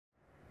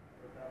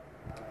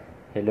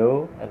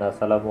Hello and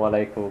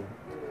Assalamualaikum.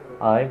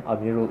 I'm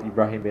Amirul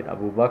Ibrahim bin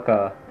Abu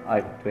Bakar.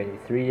 I'm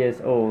 23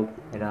 years old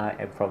and I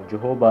am from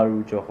Johor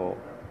Bahru, Johor.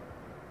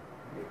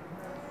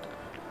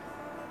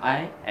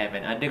 I am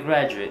an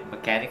undergraduate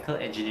mechanical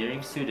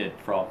engineering student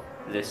from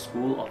the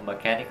School of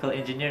Mechanical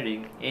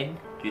Engineering in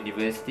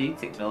University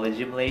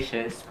Technology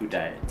Malaysia,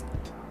 Skudai.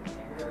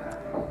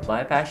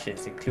 My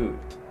passions include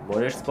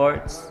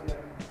motorsports,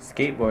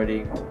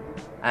 skateboarding,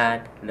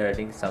 and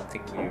learning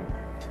something new.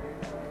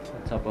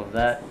 On top of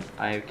that,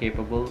 I am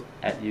capable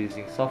at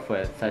using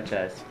software such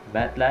as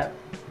MATLAB,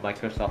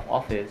 Microsoft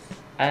Office,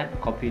 and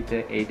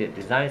computer-aided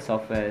design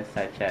software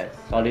such as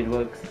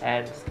SolidWorks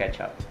and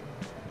SketchUp.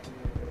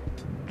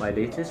 My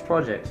latest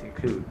projects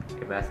include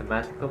a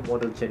mathematical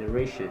model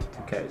generation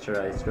to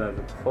characterize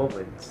driver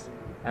performance,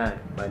 and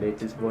my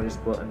latest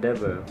motorsport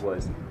endeavor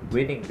was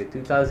winning the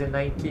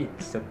 2019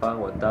 Sepang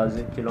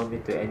 1000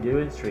 km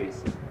endurance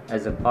race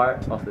as a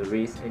part of the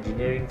race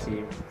engineering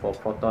team for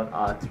Proton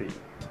R3.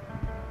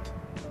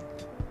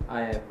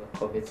 I am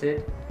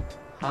committed,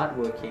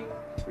 hardworking,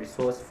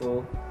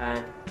 resourceful,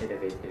 and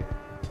innovative.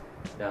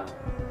 Now,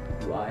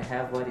 do I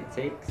have what it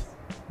takes?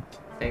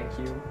 Thank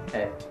you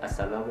and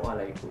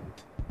Assalamualaikum.